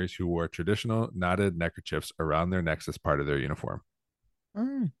mercenaries who wore traditional knotted neckerchiefs around their necks as part of their uniform.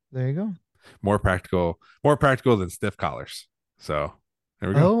 There you go. More practical than stiff collars. So there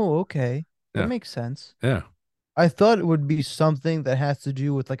we go. Oh, okay. That Yeah, makes sense. yeah, I thought it would be something that has to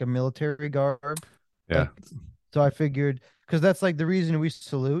do with like a military garb. yeah. Like, so I figured because that's like the reason we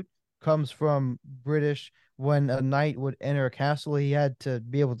salute comes from British. When a knight would enter a castle, he had to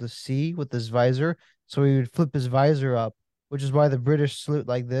be able to see with his visor. So he would flip his visor up, which is why the British salute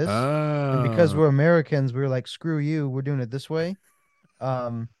like this. And because Oh, we're Americans, we're like, screw you, we're doing it this way.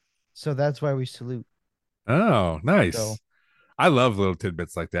 Um, so that's why we salute. oh, So nice. I love little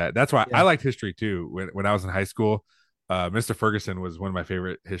tidbits like that. That's why I yeah. liked history too. When I was in high school, Mr. Ferguson was one of my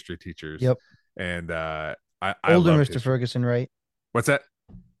favorite history teachers, Yep. and I Older loved Mr. history. Ferguson, right? What's that?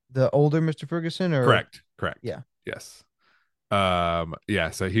 The older Mr. Ferguson or Correct, correct. yeah. Yes.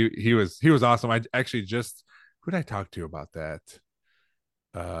 Yeah. So he was awesome. I actually just who did I talk to about that?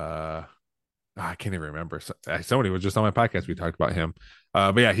 Uh, I can't even remember. Somebody was just on my podcast. We talked about him.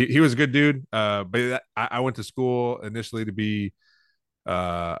 But yeah, he was a good dude. I went to school initially to be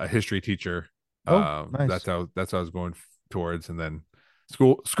a history teacher. Oh, nice. That's what I was going towards, and then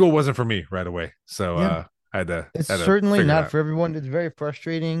school wasn't for me right away. So Yeah. I It's had to certainly figure it not out. for everyone. It's very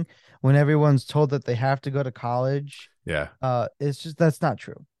frustrating when everyone's told that they have to go to college. Yeah. It's just that's not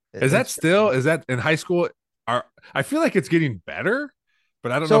true. It's just not. Is that in high school? Are I feel like it's getting better,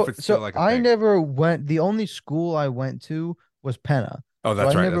 but I don't know if So it's still so like a I thing. never went. The only school I went to was Penta. Oh, So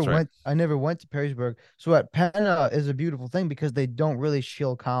that's right. That's right. I never went to Perrysburg. So at Penta is a beautiful thing because they don't really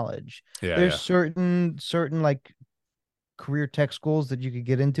shill college. Yeah, There's yeah. certain like career tech schools that you could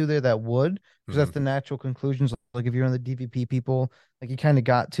get into there that would, because that's Hmm. the natural conclusions. Like if you're on the DVP people, like you kind of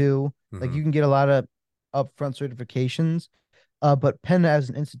got to, like Hmm. you can get a lot of upfront certifications. But Penn as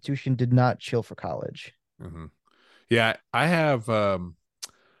an institution did not chill for college. Hmm. Yeah, I have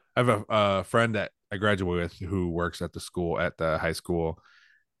a friend that I graduated with who works at the school at the high school,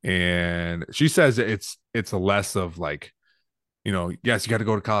 and she says it's a less of like, yes, you got to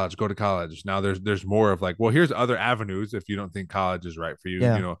go to college, go to college. Now there's more of like, well, here's other avenues if you don't think college is right for you.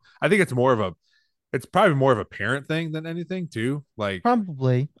 Yeah, I think it's probably more of a parent thing than anything too. Like,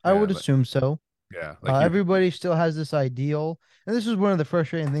 probably. I yeah, would assume so. like you, Everybody still has this ideal, and this is one of the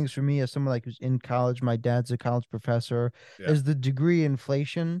frustrating things for me as someone like who's in college. My dad's a college professor. yeah, Is the degree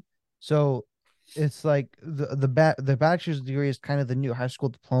inflation? So it's like the bachelor's degree is kind of the new high school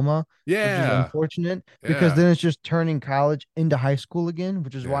diploma, which is yeah, unfortunate because yeah, then it's just turning college into high school again,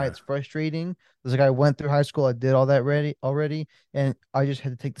 which is why yeah, it's frustrating. It's like I went through high school, I did all that ready already, and I just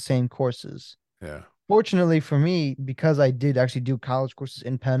had to take the same courses. yeah, Fortunately for me, because I did actually do college courses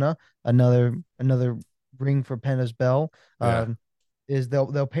in Penna, another ring for Penna's bell, yeah, is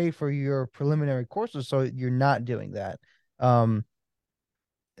they'll pay for your preliminary courses, so you're not doing that. Um,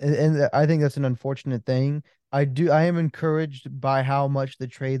 and I think that's an unfortunate thing. I am encouraged by how much the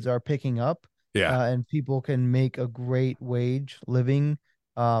trades are picking up, yeah, and people can make a great wage living.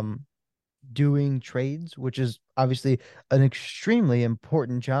 Um, doing trades, which is obviously an extremely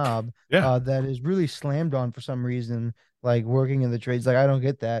important job yeah. that is really slammed on for some reason, like working in the trades. Like, I don't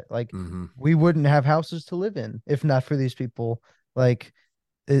get that. Like, Hmm. we wouldn't have houses to live in if not for these people. Like,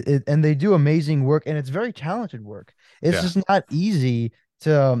 and they do amazing work, and it's very talented work. It's Yeah, just not easy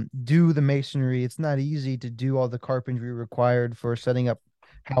to do the masonry. It's not easy to do all the carpentry required for setting up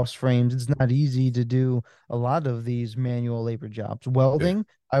house frames. It's not easy to do a lot of these manual labor jobs. yeah, Welding,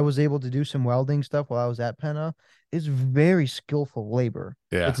 I was able to do some welding stuff while I was at Penna. It's very skillful labor.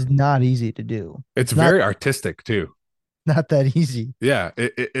 yeah. It's not easy to do. It's It's not very artistic too. not that easy. Yeah,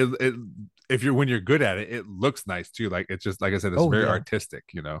 if you're when you're good at it, it looks nice too. Like it's just like I said, it's Oh very yeah. artistic.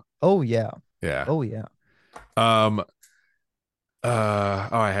 Oh yeah. Yeah. Oh yeah. Um. Oh,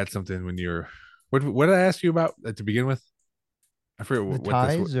 I had something when you're. What did I ask you about to begin with? I forget The what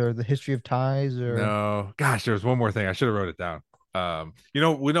this. ties or the history of ties or No, gosh, there was one more thing. I should have wrote it down. We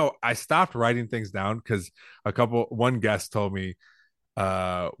know I stopped writing things down because one guest told me,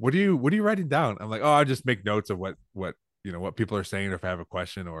 what are you writing down? I'm like, oh, I just make notes of what people are saying, or if I have a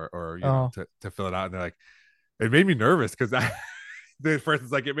question, or oh to fill it out. And they're like, it made me nervous because I the first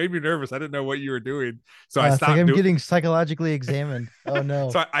it's like it made me nervous. I didn't know what you were doing, so it's like I'm getting psychologically examined. Oh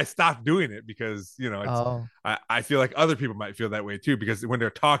no. I stopped doing it because Oh. I feel like other people might feel that way too because when they're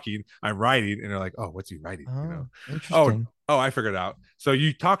talking, I'm writing and they're like, oh, what's he writing? Oh, Oh, interesting. I figured it out. So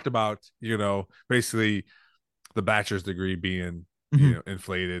you talked about basically the bachelor's degree being Hmm.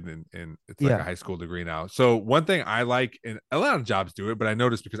 inflated, and it's like a Yeah. high school degree now. So one thing I like, and a lot of jobs do it, but I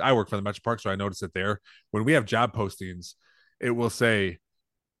noticed because I work for the Metro Park, so I noticed it there. When we have job postings, it will say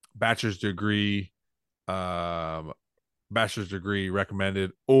bachelor's degree, um, bachelor's degree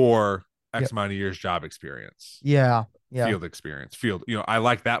recommended, or X Yep. amount of years job experience, Yeah. Yeah. field experience, field. I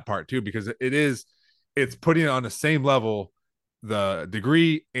like that part too because it's putting it on the same level, the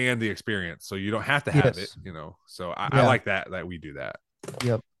degree and the experience, so you don't have to have it. Yes. So I Yeah. like that we do that.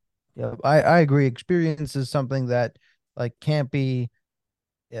 Yep. Yep. I agree. Experience is something that like can't be,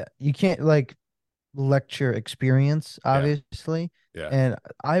 yeah, you can't like lecture experience, Yeah, obviously. yeah, And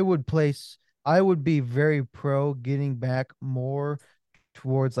I would be very pro getting back more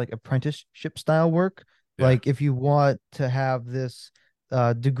towards like apprenticeship style work. yeah. Like if you want to have this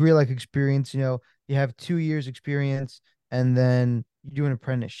degree like experience, you have 2 years experience and then you do an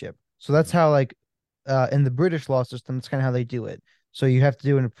apprenticeship. So that's Mhm. how like in the British law system, that's kind of how they do it. So you have to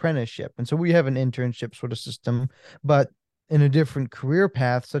do an apprenticeship. And so we have an internship sort of system, but in a different career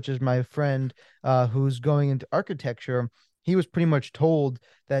path, such as my friend who's going into architecture, he was pretty much told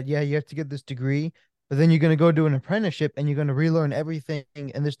that, yeah, you have to get this degree, but then you're going to go do an apprenticeship and you're going to relearn everything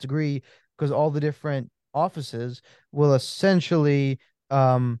in this degree because all the different offices will essentially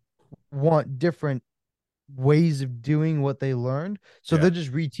um, want different ways of doing what they learned. So Yeah, they'll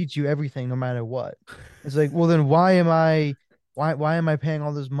just reteach you everything no matter what. It's like, well, then why am I paying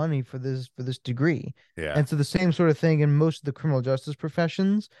all this money for this degree? yeah, And so the same sort of thing in most of the criminal justice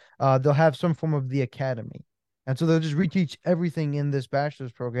professions, they'll have some form of the academy. And so they'll just reteach everything in this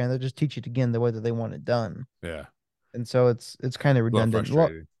bachelor's program. They'll just teach it again the way that they want it done. yeah. And so it's kind of A little redundant. Well,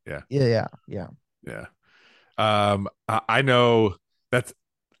 frustrating. Yeah, yeah, yeah, yeah. yeah. I know that's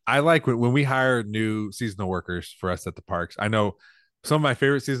I like when we hire new seasonal workers for us at the parks. I know some of my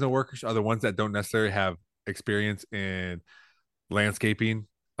favorite seasonal workers are the ones that don't necessarily have experience in landscaping,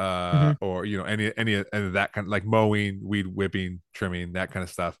 Hmm. or any of that kind of, like mowing, weed whipping, trimming, that kind of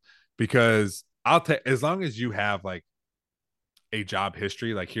stuff. Because I'll take, as long as you have like a job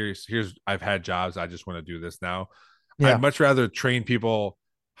history, like here's I've had jobs, I just want to do this now. I'd Yeah, much rather train people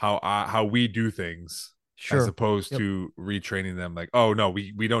how we do things as sure. opposed Yep. to retraining them, like, oh no,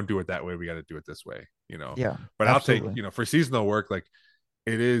 we don't do it that way, we got to do it this way. Yeah, But I'll take, absolutely. for seasonal work, like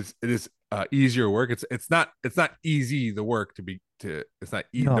it is easier work. It's not easy, the work to be to it's not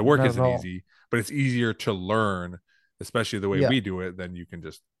the No, work not at isn't all. easy, but it's easier to learn, especially the way Yeah, we do it. Then you can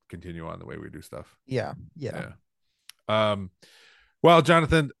just continue on the way we do stuff. yeah, yeah. Yeah. um well,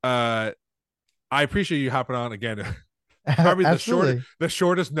 Jonathan, I appreciate you hopping on again. Probably Absolutely. the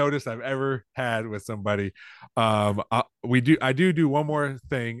shortest notice I've ever had with somebody. I do one more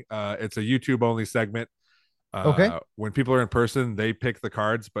thing. It's a YouTube only segment. Okay. When people are in person, they pick the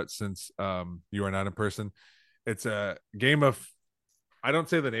cards, but since you are not in person, it's a game of, I don't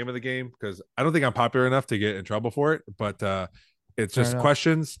say the name of the game because I don't think I'm popular enough to get in trouble for it, but it's Fair just enough.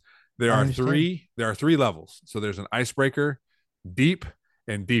 questions. There I are understand. three levels. So there's an icebreaker, deep,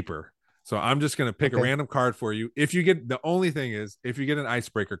 and deeper. So I'm just gonna pick a Okay. random card for you. If you get, the only thing is, if you get an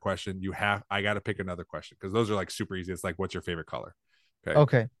icebreaker question, I got to pick another question because those are like super easy. It's like, what's your favorite color? Okay.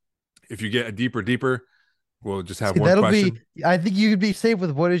 Okay. If you get a deeper, we'll just have See, one that'll be, question. I think you could be safe with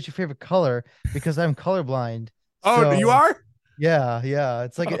what is your favorite color because I'm colorblind. Oh, you So, are? yeah, yeah.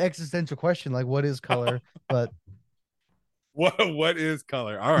 It's like an Oh, existential question, like what is color? But what is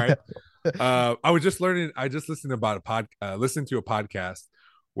color? All right. I was just learning. I just listened about listened to a podcast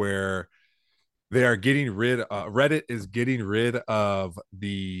where they are getting rid. Reddit is getting rid of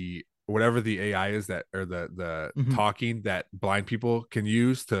the whatever the AI is that, or the mhm. talking that blind people can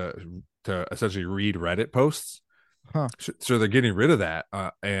use to essentially read Reddit posts. Huh. So they're getting rid of that.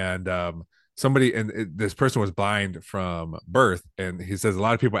 And somebody, and this person was blind from birth, and he says a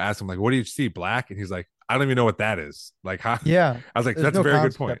lot of people ask him, like, what do you see, black? And he's like, I don't even know what that is, like, how. Yeah. I was like, There's that's a no very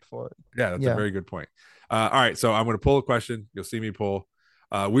good point. concept for it. Yeah, that's a Yeah. very good point. All right, so I'm going to pull a question, you'll see me pull.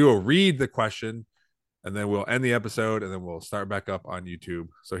 We will read the question, and then we'll end the episode, and then we'll start back up on YouTube.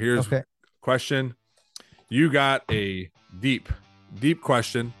 So here's Okay. question. You got a deep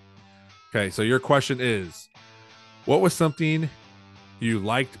question. Okay, so your question is, what was something you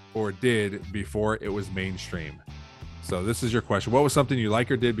liked or did before it was mainstream? So this is your question. What was something you liked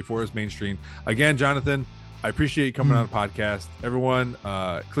or did before it was mainstream? Again, Jonathan, I appreciate you coming Mm. on the podcast. Everyone,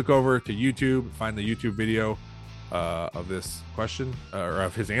 click over to YouTube, find the YouTube video of this question, or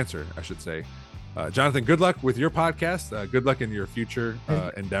of his answer, I should say. Jonathan, good luck with your podcast. Good luck in your future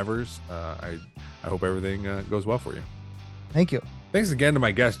Thank you. endeavors. I hope everything goes well for you. Thank you. Thanks again to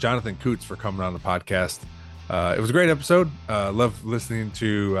my guest, Jonathan Kutz, for coming on the podcast. It was a great episode. Love listening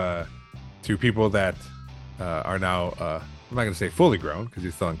to people that are now I'm not going to say fully grown because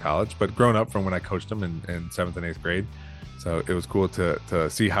he's still in college, but grown up from when I coached him in 7th and 8th grade. So it was cool to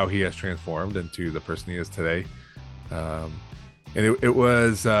see how he has transformed into the person he is today. And it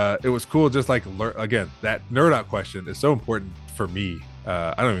was cool. Just like learn again, that nerd out question is so important for me.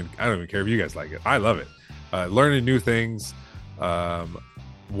 I don't even care if you guys like it. I love it. Learning new things,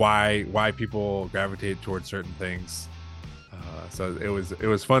 why people gravitate towards certain things. So it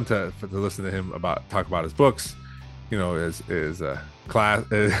was fun to listen to him talk about his books, his class,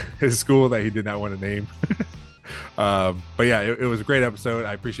 his school that he did not want to name. But yeah, it was a great episode.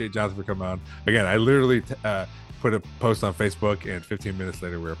 I appreciate Jonathan for coming on. Again, I literally put a post on Facebook, and 15 minutes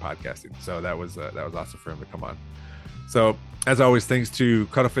later we were podcasting. So that was awesome for him to come on. So as always, thanks to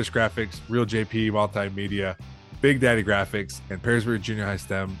Cuttlefish Graphics, Real JP Multimedia, Big Daddy Graphics, and Perrysburg Junior High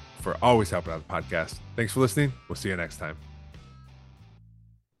STEM for always helping out the podcast. Thanks for listening. We'll see you next time.